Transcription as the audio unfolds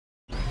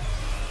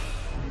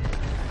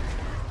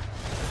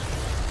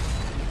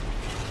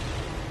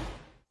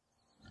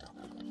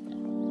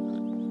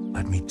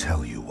Let me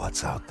tell you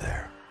what's out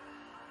there.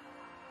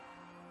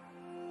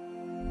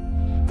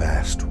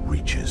 Vast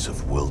reaches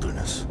of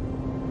wilderness,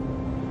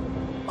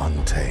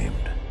 untamed.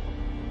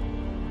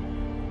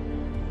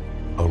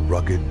 A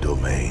rugged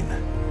domain,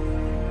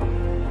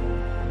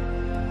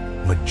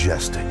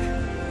 majestic,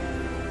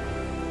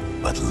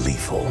 but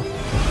lethal.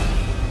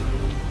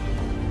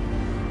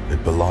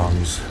 It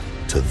belongs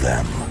to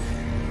them,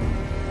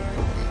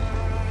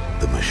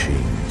 the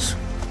machines.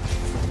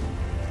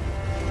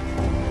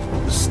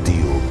 The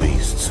steel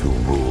beasts who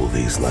rule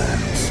these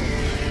lands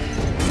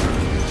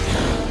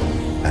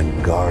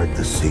and guard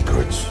the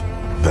secrets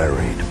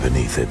buried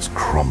beneath its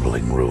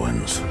crumbling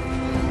ruins.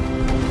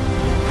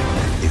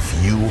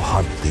 If you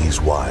hunt these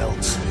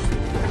wilds,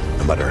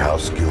 no matter how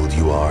skilled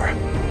you are,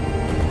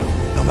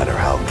 no matter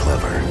how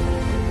clever,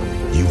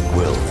 you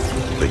will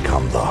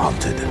become the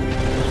hunted.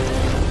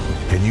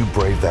 Can you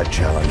brave that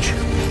challenge?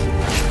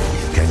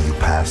 Can you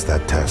pass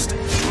that test?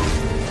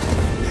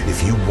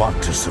 If you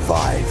want to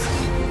survive,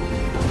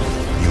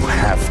 you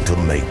have to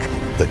make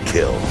the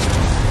kill.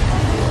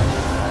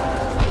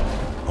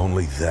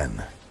 Only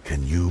then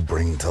can you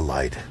bring to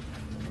light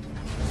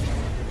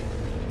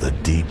the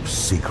deep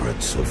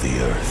secrets of the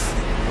earth.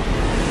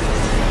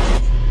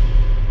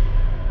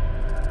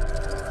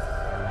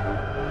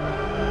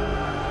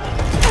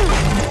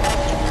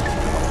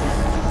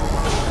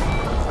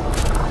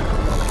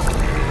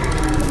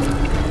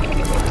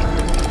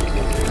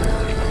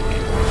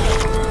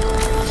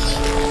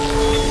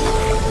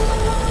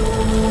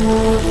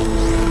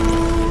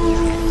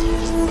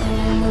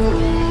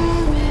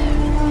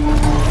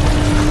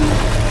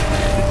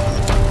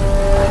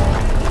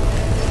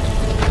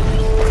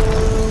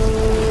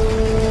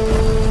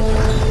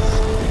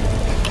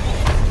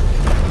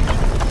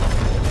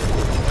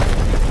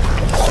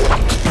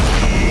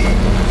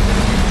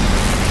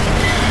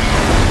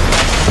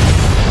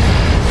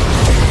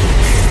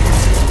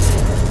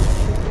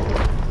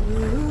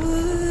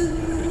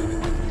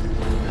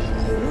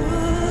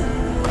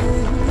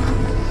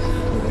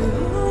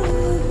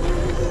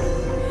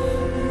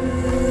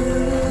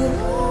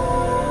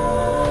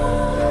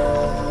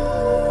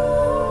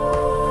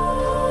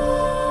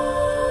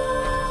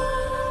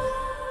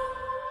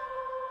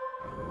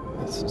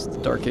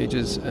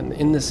 Ages, and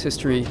in this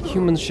history,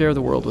 humans share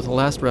the world with the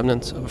last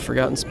remnants of a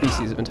forgotten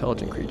species of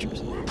intelligent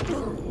creatures.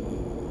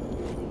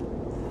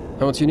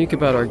 Now, what's unique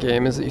about our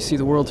game is that you see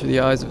the world through the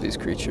eyes of these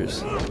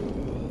creatures.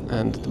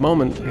 And at the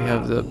moment, we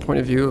have the point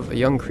of view of a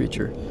young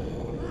creature,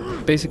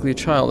 basically a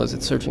child as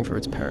it's searching for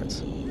its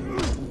parents.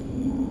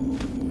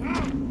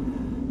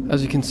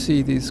 As you can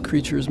see, these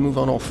creatures move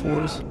on all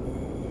fours.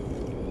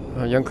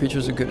 Young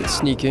creatures are good at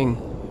sneaking,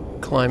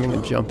 climbing,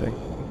 and jumping.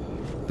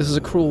 This is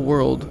a cruel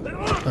world,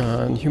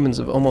 and humans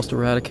have almost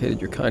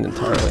eradicated your kind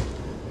entirely.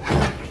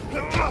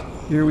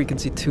 Here we can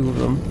see two of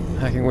them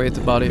hacking away at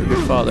the body of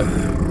your father,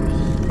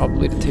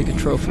 probably to take a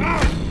trophy.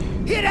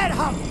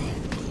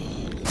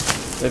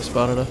 They've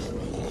spotted us.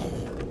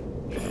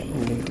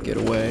 We need to get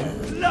away.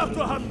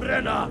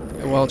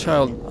 And while a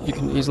child, you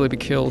can easily be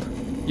killed,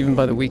 even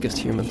by the weakest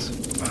humans.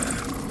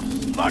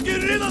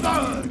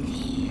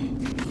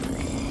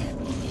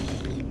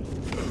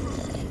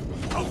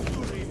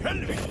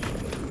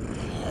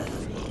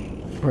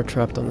 We're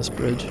trapped on this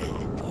bridge.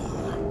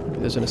 Maybe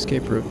there's an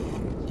escape route.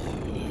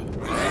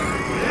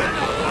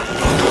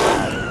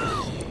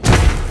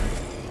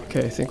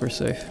 Okay, I think we're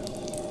safe.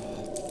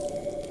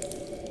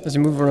 As you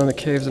move around the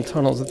caves and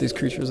tunnels that these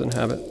creatures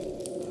inhabit,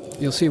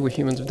 you'll see what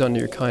humans have done to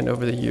your kind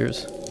over the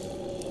years.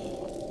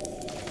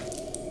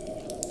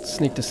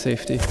 Sneak to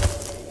safety.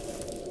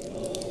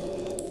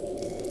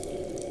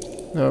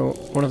 Now,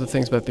 one of the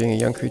things about being a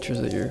young creature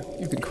is that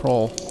you can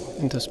crawl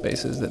into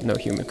spaces that no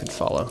human could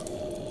follow.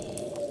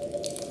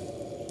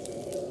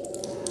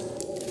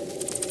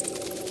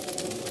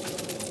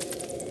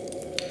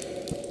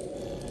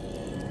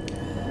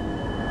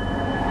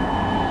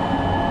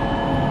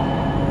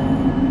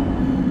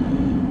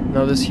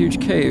 Now, this huge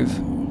cave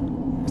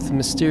with the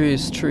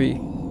mysterious tree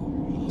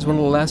is one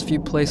of the last few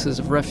places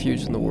of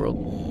refuge in the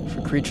world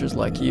for creatures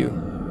like you.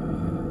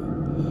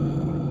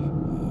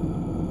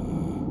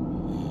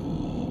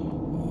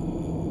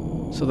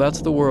 So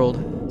that's the world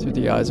through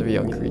the eyes of a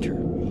young creature,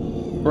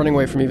 running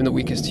away from even the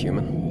weakest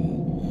human.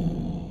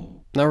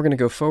 Now we're going to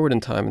go forward in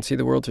time and see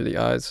the world through the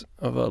eyes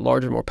of a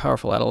larger, more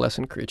powerful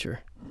adolescent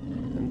creature,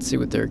 and see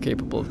what they're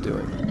capable of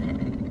doing.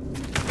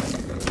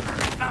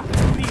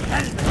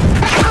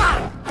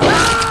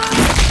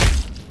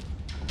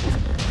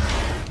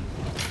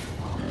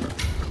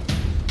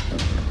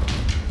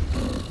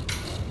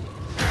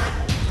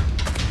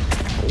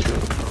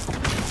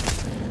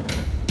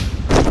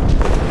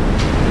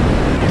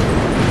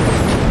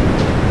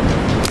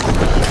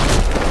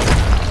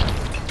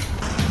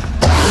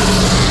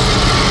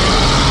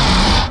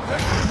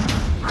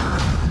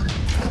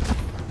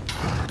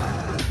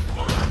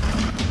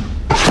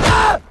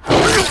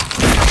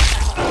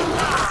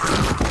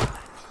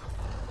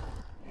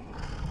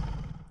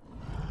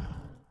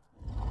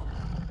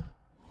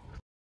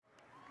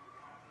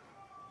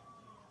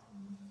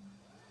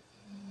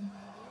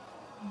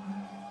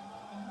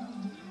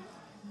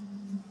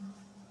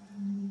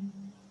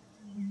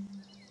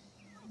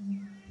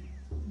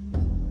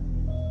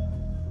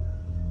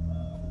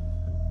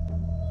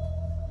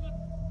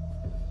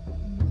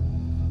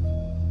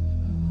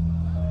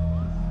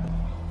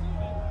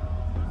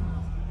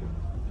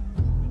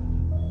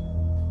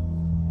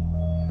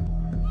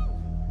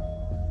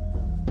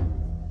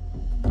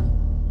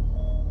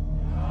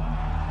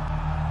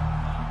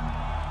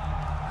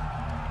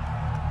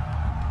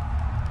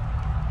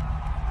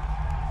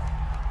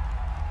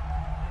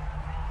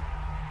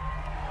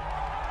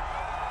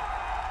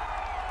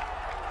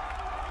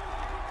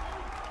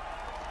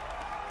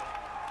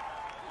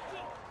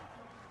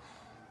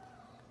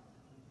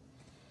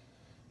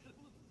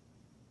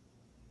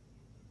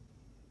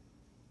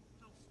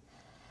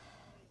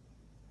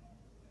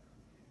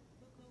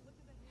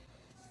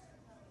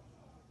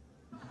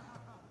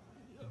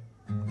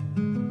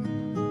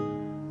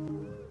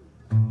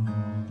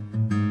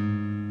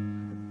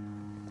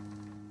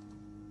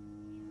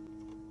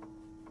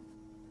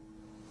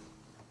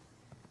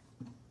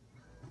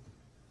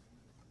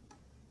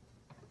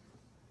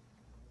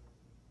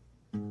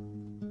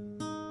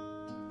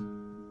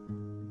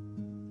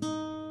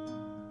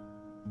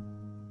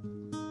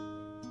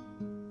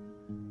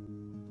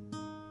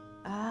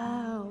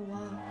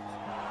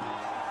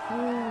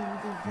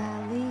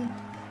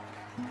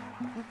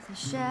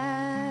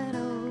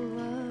 shadow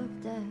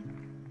of death,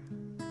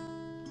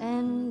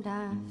 and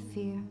I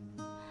fear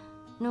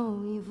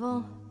no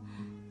evil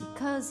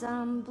because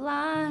I'm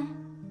blind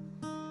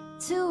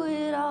to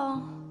it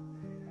all.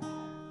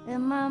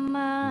 In my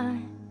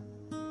mind,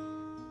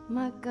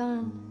 my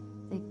gun,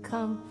 they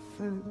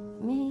comfort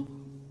me,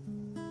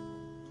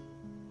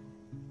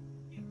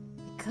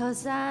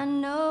 because I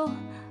know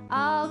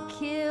I'll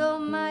kill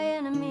my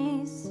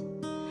enemies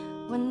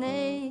when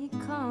they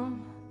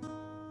come.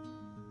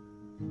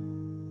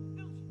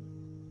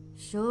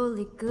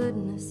 Surely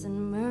goodness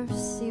and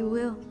mercy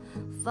will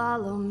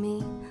follow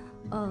me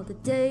all the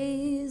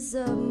days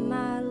of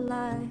my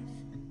life,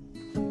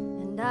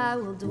 and I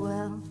will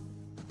dwell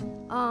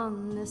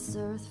on this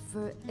earth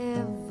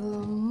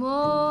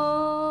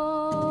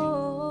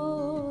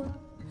forevermore.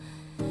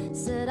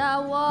 Said I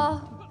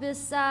walk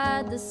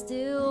beside the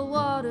still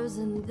waters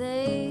and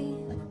they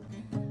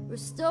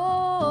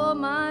restore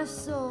my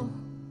soul,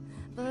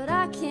 but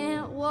I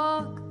can't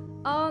walk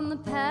on the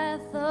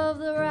path of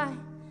the right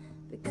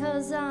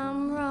because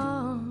I'm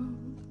wrong.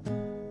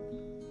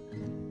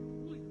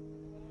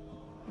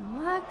 No,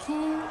 I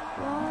can't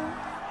walk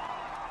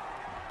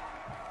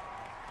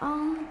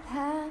on the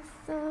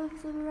path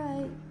of the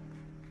right,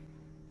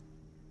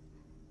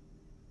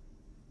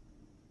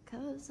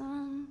 'cause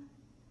I'm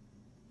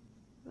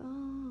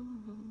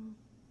wrong.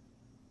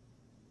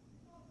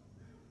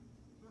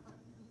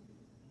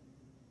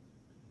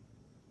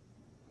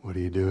 What are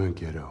you doing,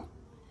 kiddo?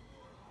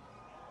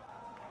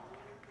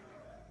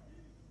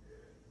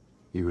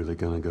 You really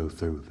gonna go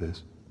through with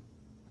this?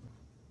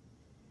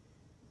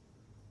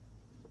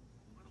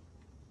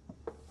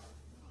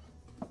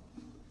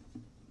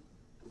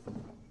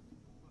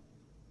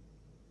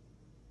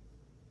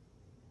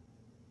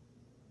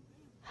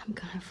 I'm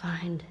gonna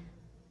find,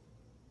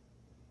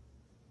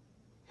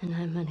 and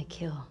I'm gonna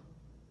kill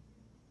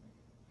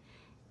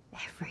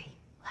every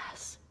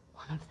last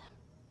one of them.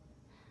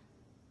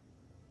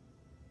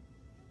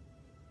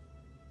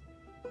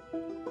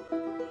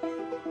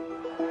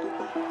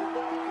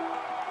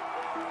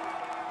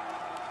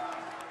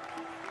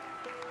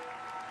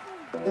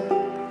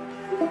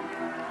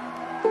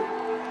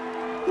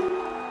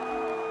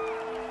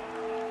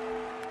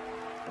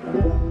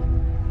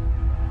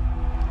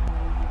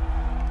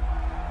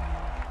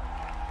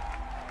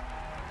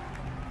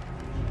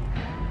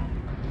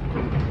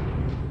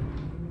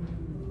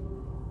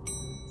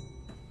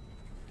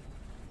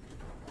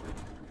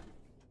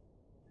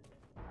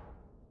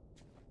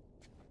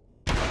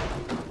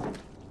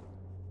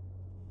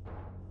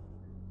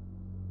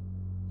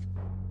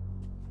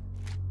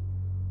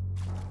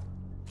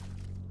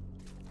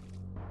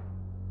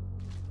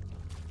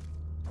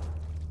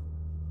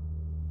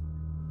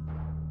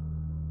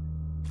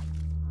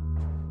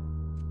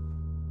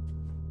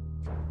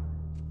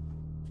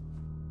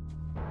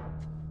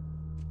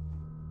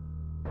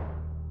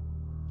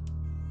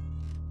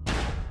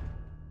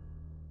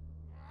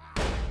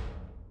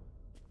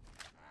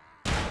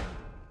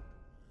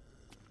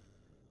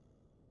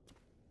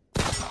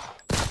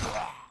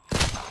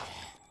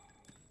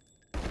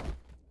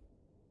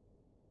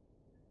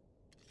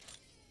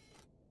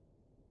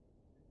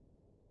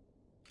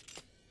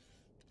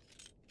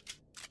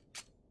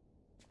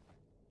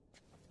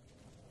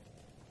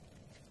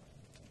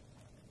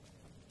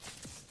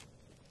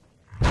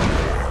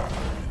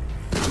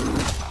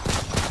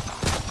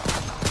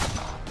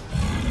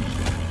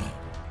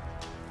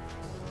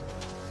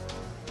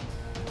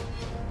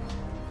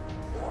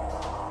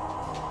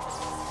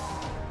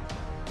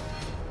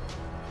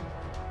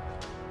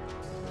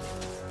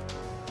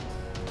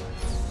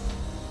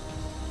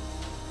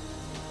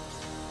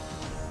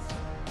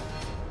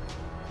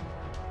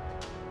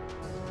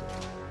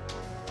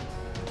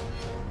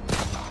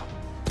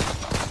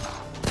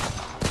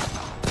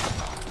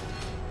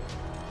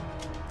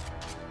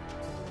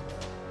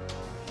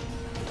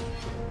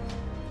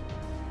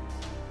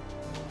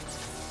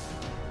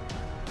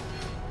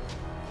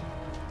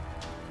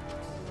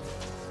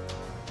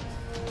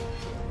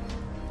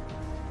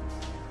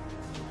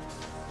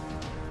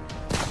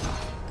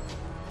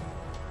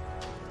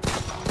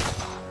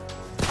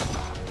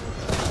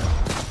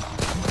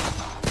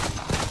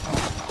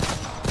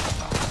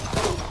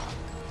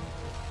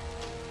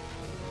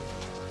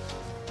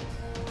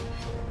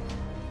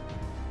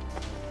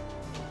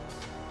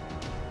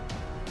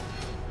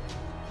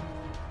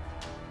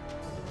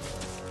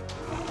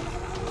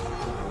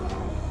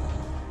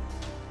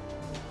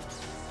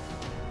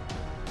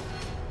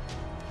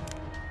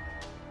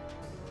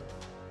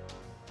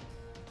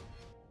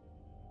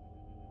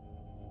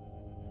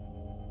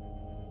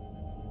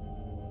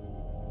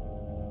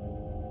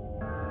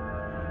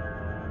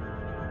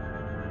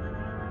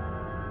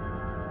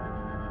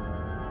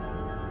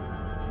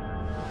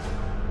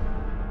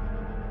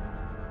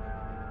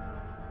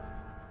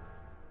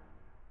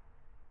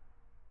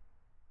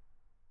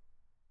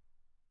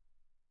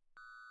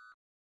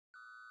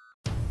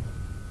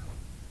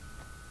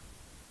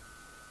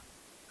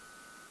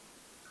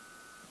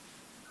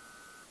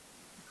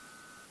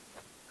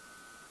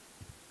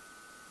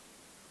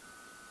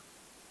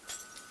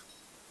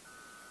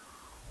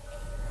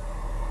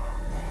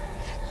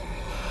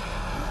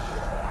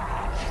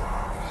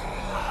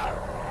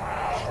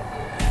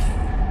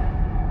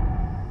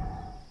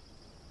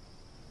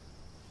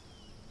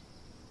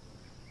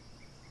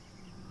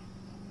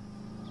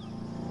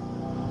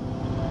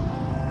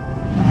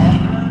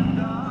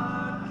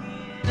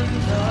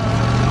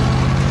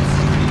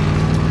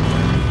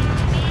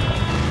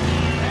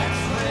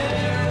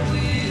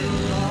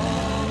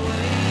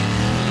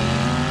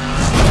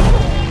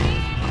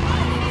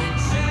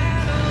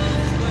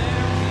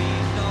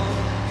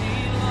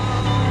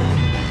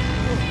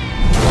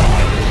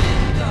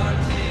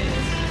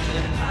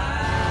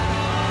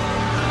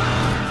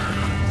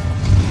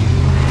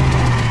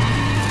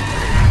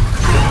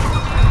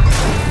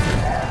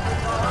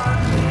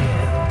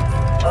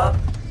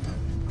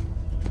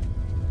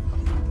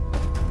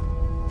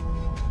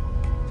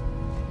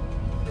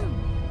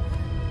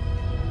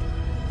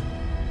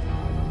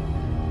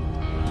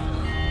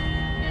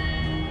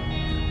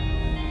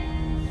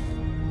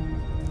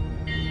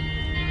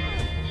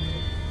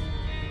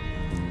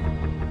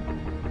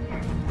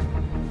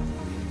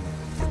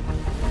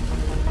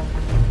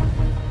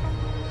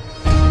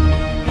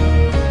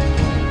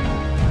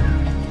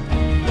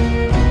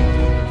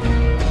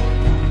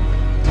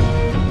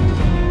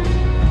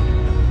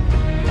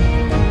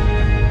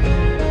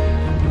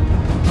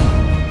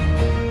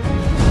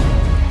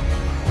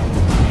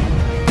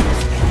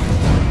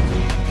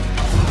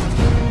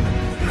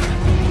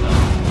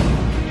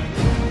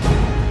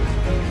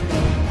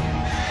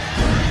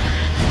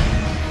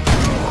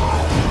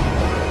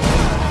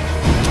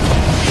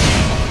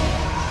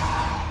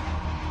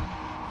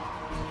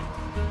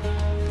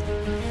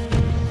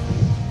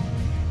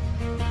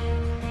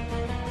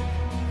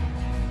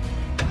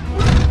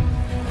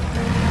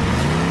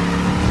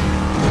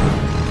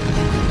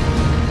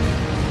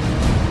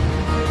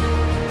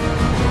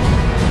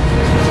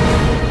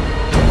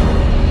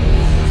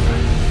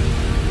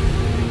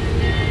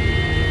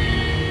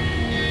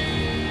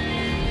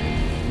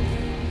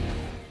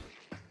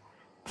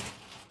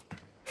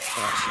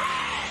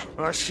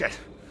 Oh, shit.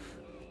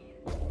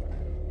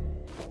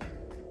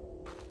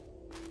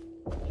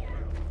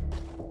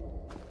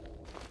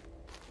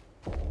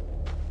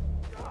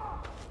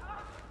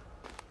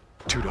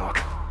 Two dog.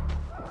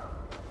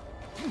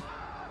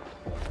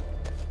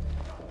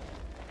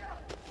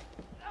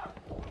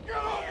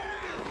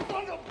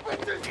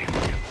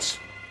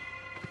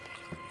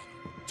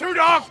 Two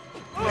dog!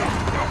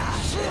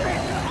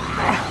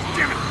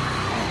 Damn it!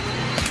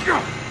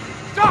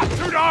 Stop,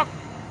 two dog!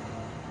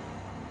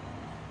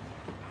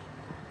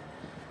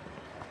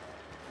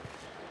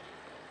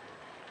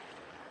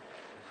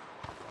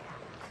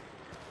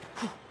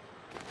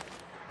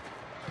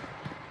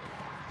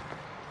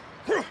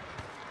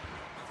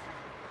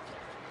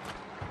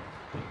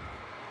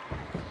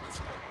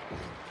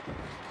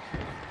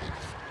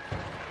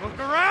 Look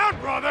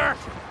around, brother!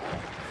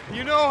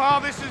 You know how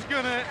this is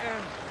gonna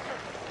end.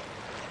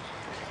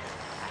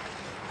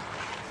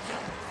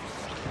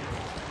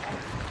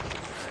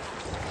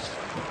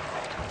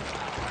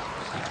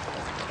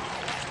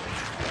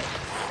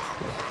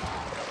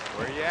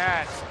 Where you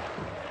at?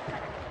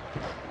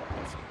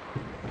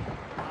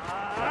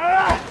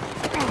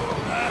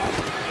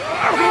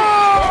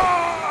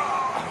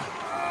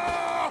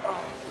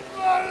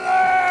 My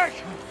leg!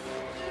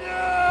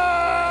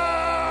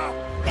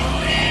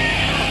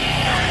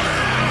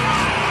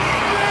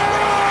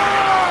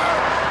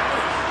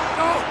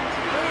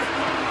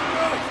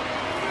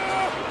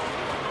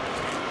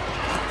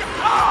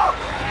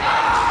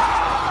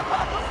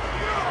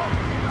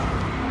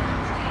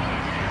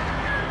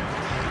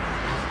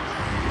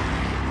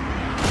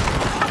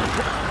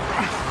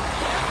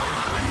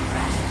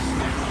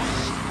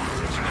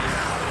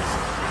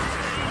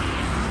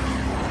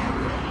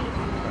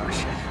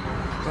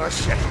 Oh,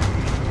 shit.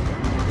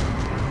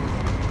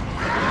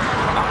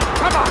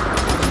 Come on!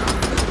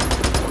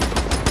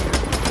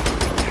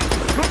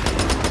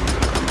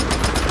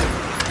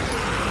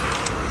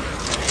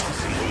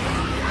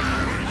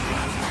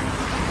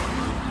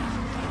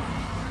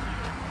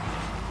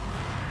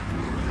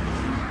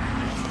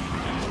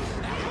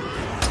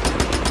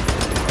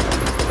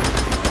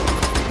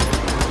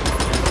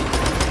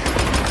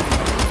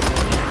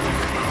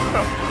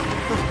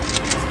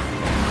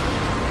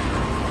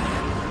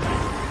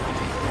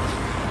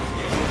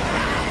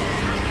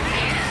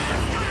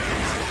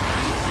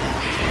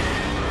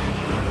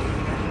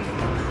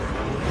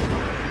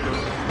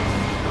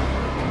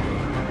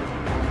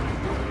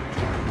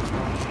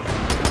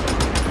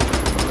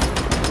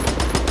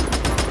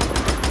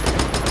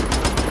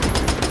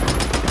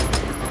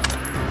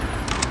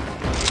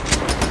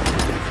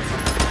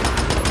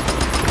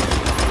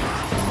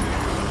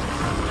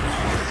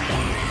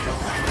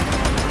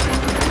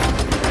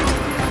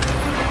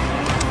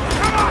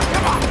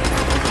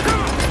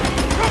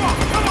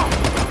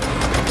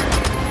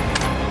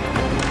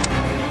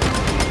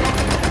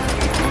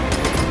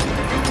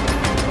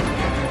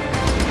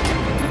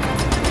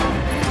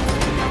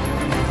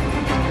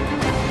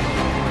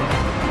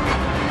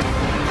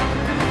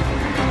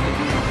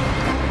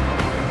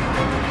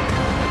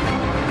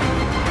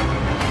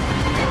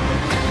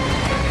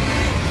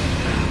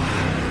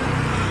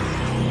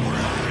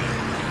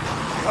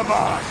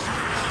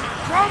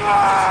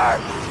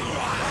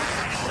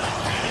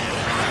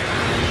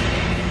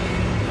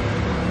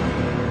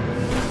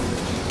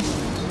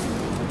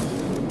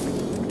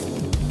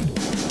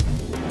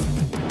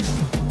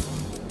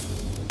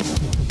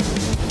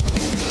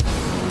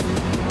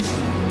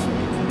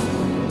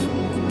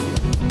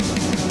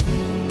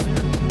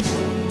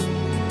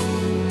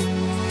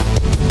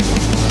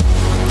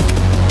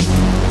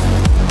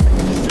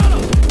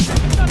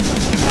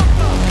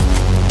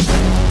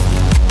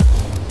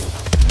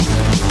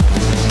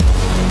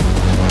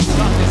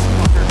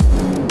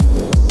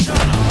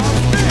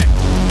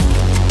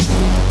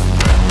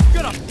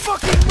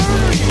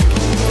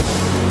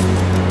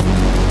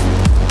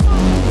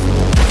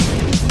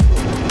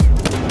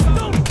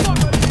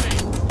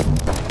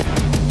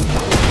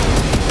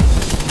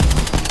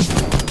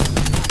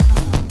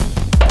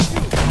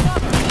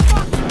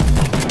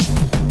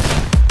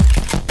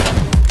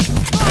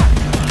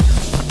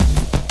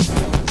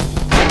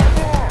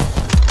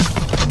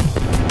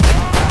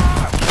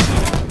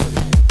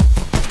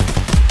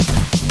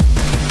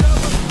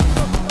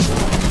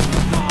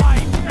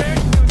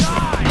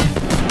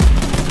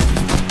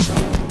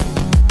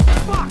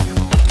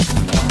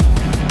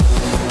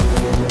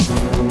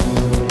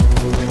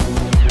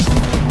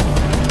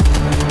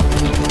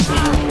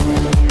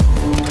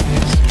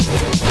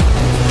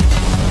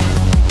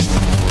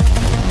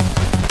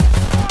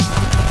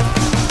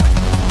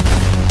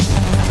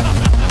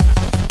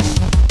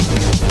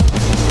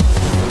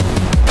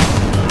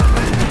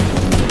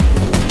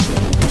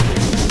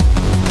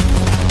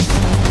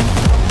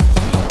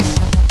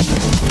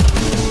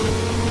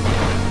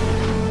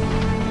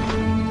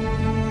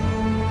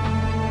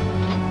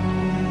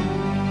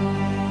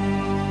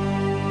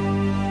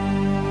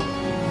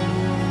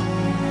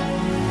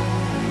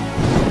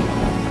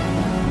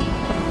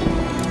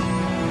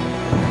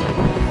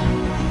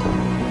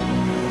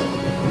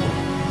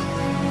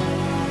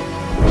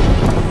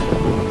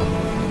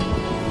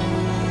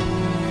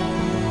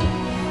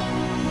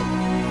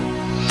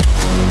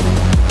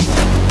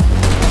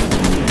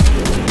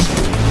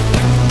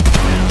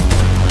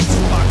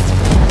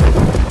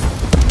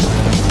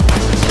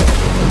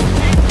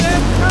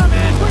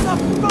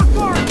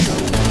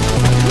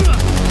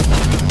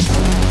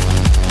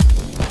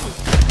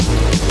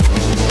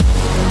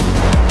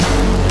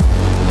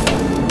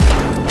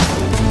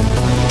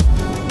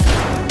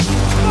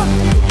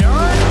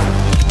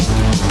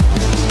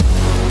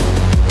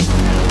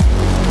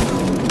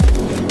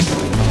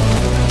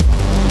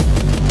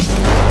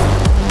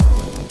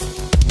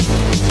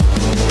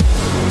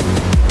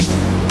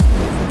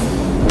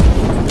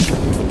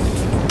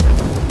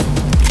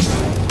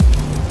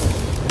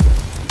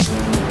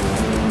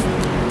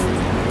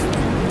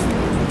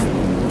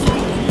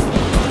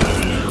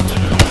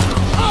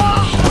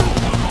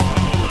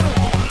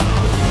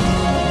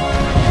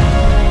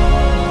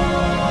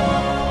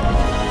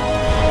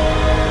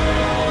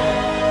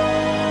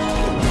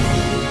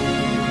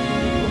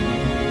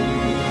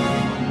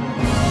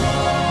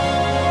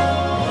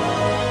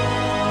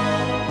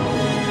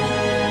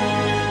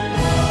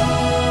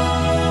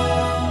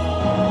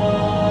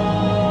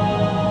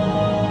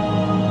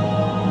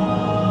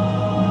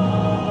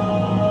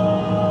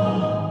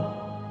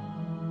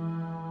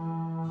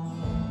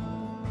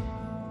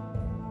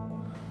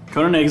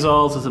 Conan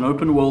Exiles is an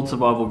open-world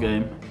survival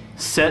game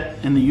set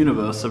in the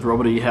universe of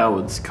Robert E.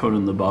 Howard's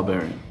Conan the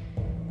Barbarian.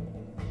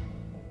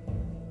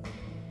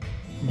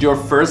 Your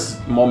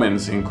first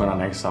moments in Conan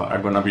Exile are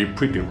gonna be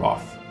pretty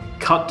rough.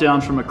 Cut down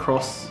from a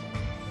cross,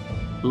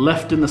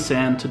 left in the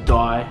sand to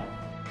die.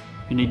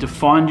 You need to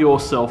find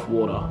yourself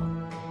water.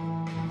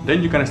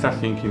 Then you can start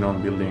thinking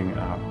on building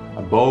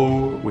a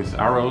bow with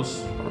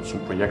arrows or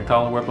some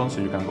projectile weapons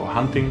so you can go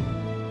hunting.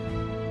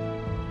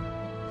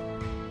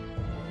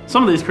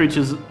 Some of these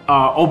creatures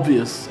are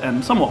obvious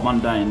and somewhat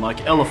mundane,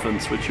 like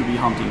elephants, which you'll be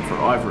hunting for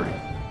ivory.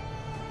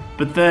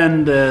 But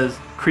then there's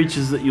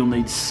creatures that you'll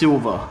need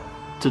silver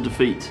to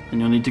defeat, and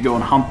you'll need to go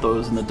and hunt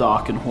those in the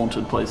dark and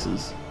haunted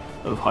places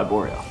of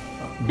Hyboria.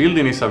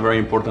 Building is a very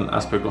important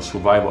aspect of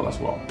survival as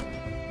well.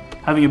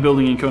 Having a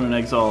building in Conan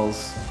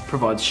Exiles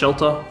provides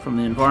shelter from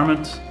the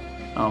environment,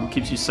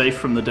 keeps you safe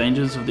from the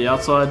dangers of the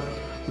outside,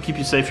 will keep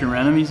you safe from your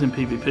enemies in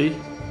PvP,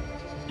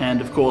 and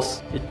of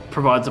course it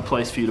provides a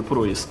place for you to put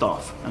all your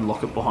stuff and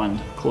lock it behind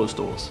closed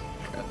doors.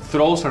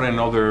 Thralls are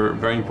another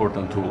very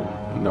important tool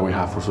that we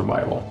have for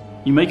survival.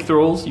 You make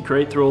thralls, you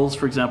create thralls.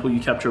 For example,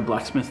 you capture a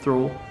blacksmith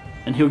thrall,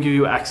 and he'll give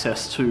you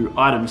access to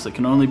items that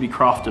can only be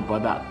crafted by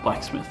that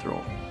blacksmith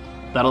thrall.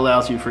 That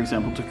allows you, for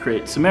example, to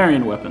create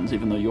Sumerian weapons,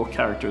 even though your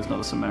character is not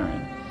a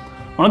Sumerian.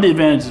 One of the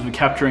advantages of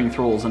capturing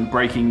thralls and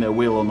breaking their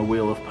wheel on the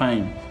Wheel of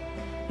Pain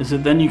is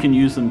that then you can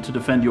use them to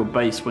defend your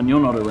base when you're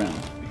not around.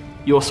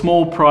 Your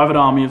small private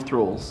army of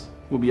thralls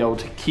will be able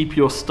to keep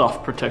your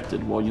stuff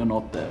protected while you're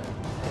not there.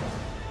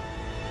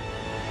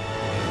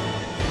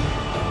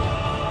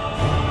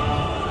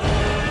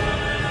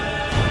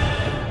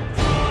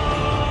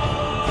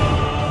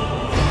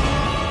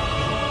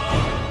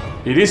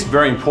 It is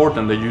very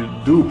important that you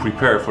do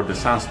prepare for the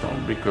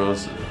sandstorm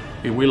because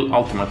it will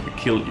ultimately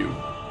kill you.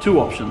 Two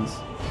options.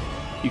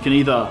 You can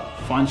either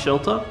find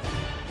shelter,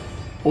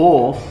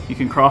 or you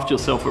can craft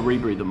yourself a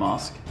rebreather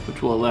mask,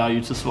 which will allow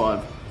you to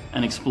survive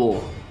and explore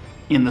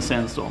in the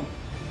sandstorm.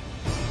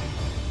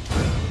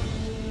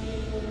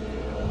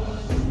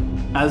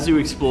 As you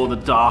explore the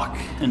dark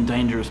and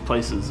dangerous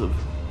places of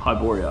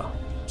Hyboria,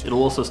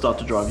 it'll also start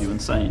to drive you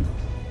insane.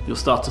 You'll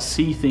start to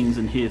see things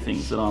and hear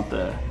things that aren't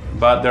there.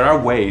 But there are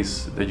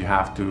ways that you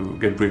have to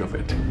get rid of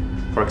it.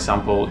 For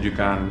example, you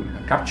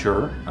can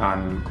capture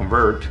and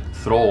convert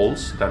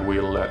thralls that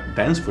will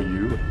dance for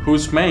you,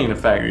 whose main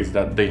effect is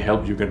that they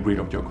help you get rid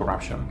of your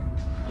corruption.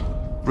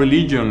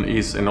 Religion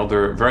is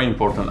another very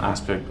important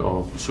aspect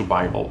of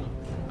survival,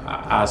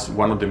 as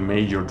one of the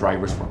major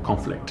drivers for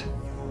conflict.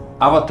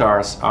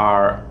 Avatars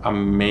are a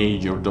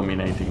major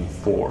dominating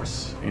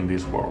force in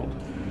this world.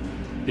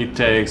 It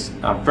takes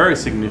a very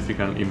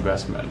significant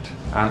investment,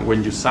 and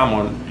when you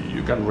summon,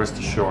 you can rest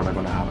assured they're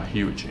going to have a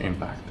huge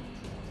impact.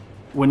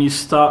 When you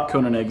start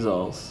Conan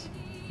Exiles,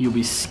 you'll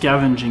be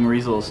scavenging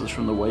resources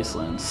from the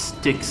wasteland,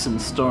 sticks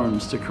and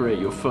stones to create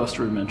your first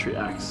rudimentary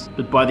axe.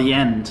 But by the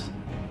end,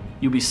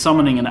 you'll be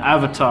summoning an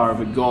avatar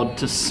of a god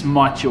to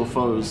smite your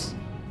foes.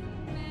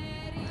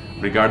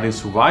 Regarding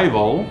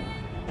survival,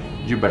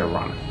 you better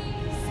run.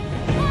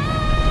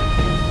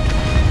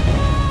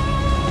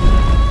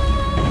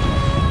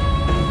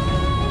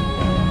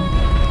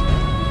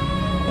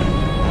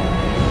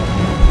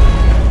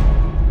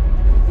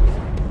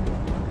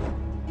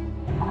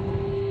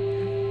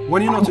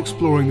 When you're not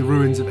exploring the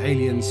ruins of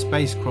alien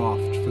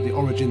spacecraft for the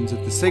origins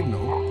of the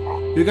signal,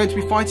 you're going to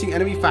be fighting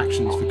enemy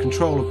factions for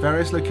control of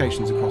various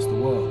locations across the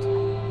world.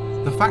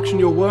 The faction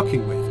you're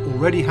working with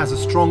already has a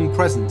strong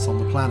presence on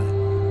the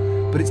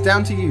planet, but it's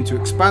down to you to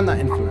expand that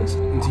influence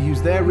and to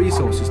use their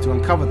resources to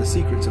uncover the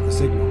secrets of the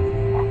signal.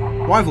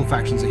 Rival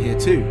factions are here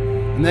too,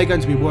 and they're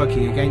going to be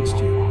working against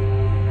you.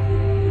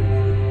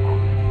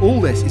 All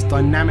this is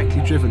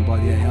dynamically driven by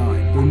the AI.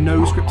 There are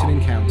no scripted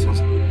encounters,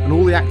 and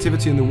all the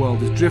activity in the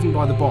world is driven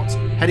by the bots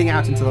heading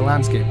out into the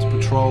landscape to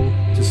patrol,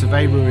 to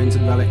survey ruins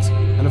and relics,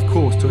 and of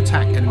course to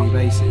attack enemy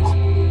bases.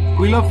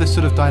 We love this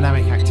sort of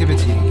dynamic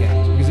activity in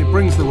games because it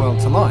brings the world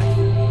to life,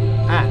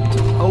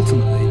 and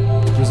ultimately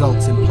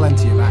results in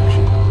plenty of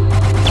action.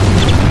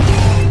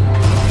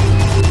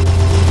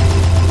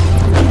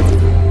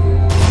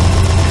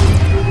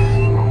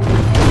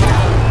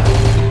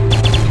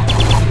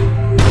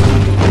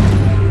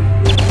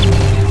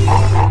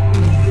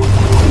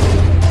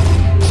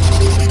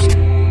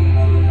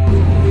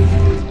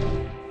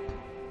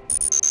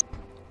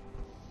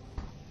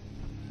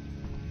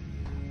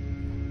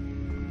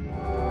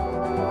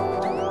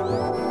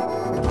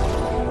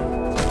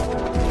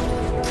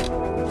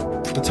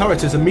 The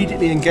turret has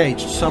immediately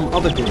engaged some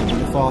other group on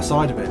the far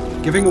side of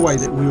it, giving away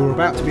that we were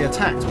about to be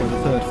attacked by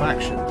the third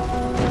faction.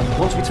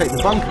 Once we take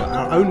the bunker,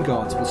 our own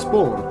guards will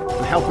spawn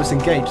and help us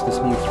engage this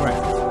new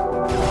threat.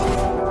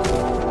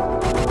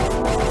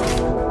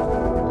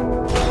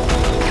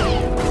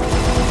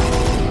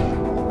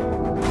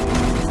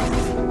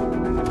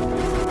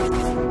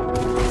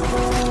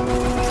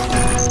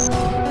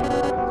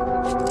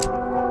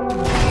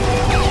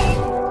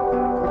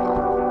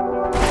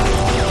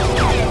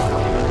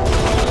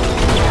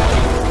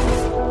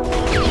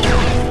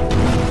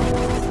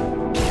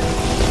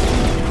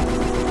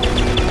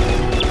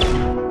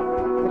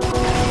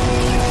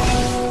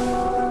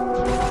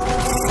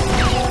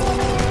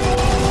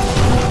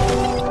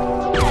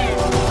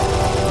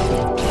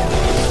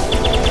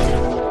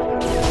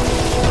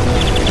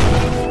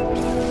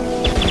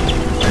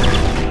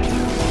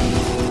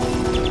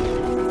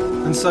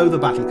 so the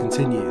battle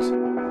continues.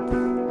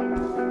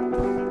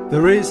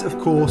 There is, of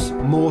course,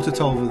 more to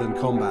Tolva than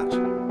combat,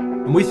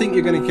 and we think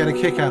you're going to get a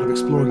kick out of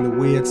exploring the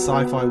weird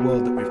sci-fi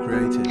world that we've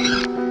created.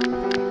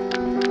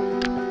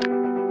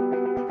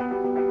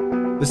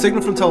 The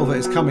signal from Tolva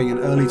is coming in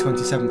early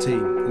 2017,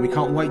 and we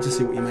can't wait to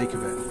see what you make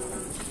of it.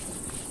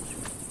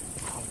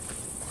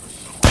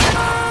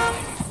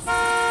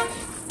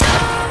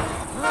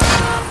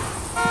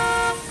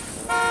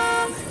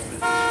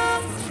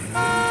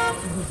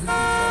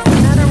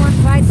 Another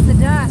one bites the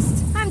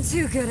dust. I'm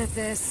too good at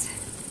this.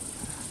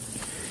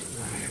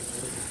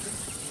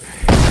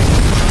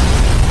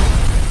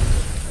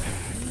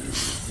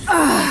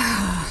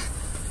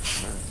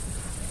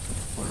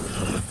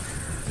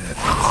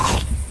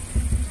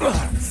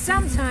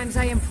 Sometimes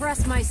I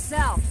impress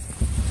myself.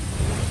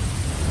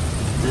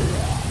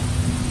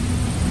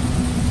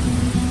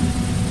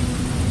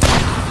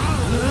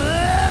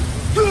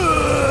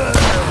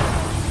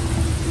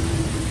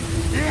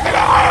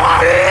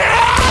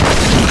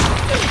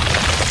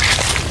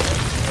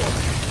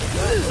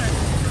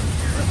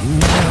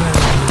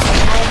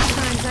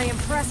 Sometimes I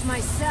impress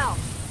myself.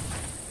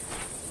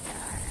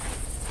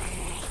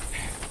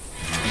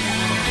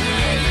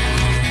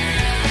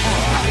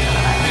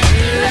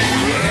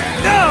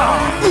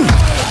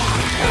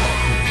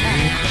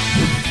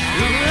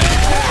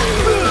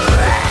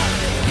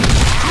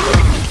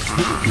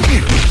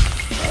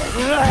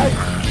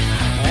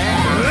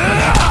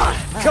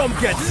 Come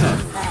get some!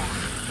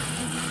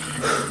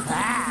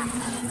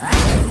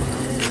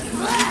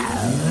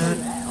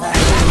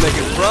 We're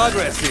making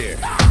progress here.